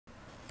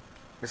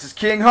This is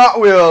King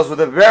Hot Wheels with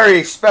a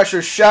very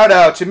special shout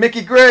out to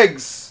Mickey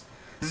Griggs.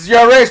 This is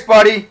your race,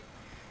 buddy.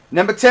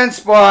 Number 10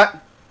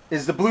 spot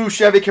is the blue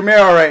Chevy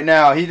Camaro right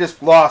now. He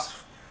just lost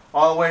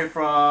all the way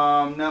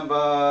from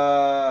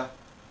number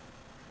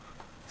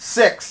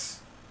 6.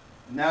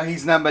 Now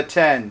he's number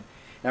 10. And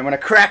I'm going to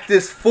crack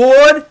this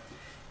Ford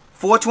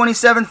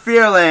 427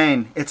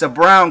 Fairlane. It's a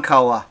brown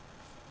color.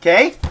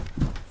 Okay?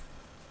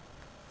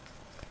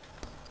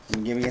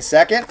 Give me a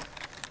second.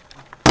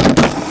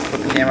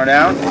 Put the camera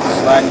down.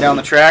 Sliding down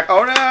the track.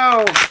 Oh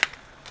no!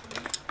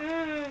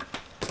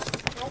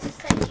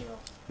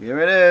 Here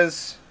it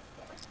is.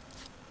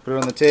 Put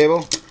it on the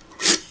table.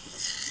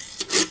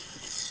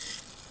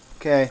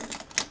 Okay.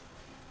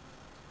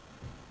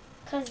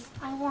 Because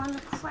I want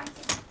to crack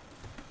it.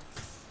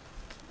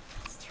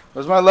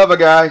 Where's my lever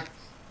guy? Here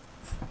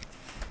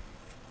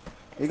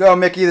you go,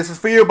 Mickey. This is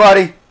for you,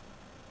 buddy.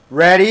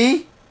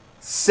 Ready,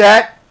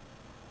 set,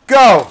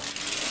 go.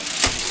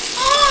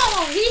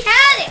 Oh, he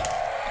had it.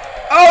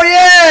 Oh,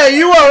 yeah.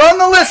 You are on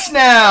the list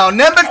now.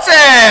 Number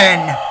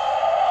 10.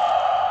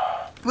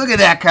 Look at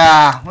that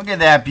car. Look at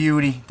that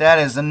beauty. That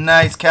is a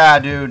nice car,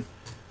 dude.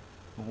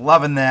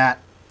 Loving that.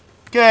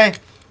 Okay.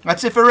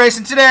 That's it for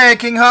racing today.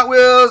 King Hot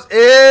Wheels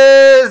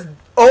is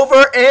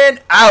over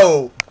and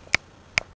out.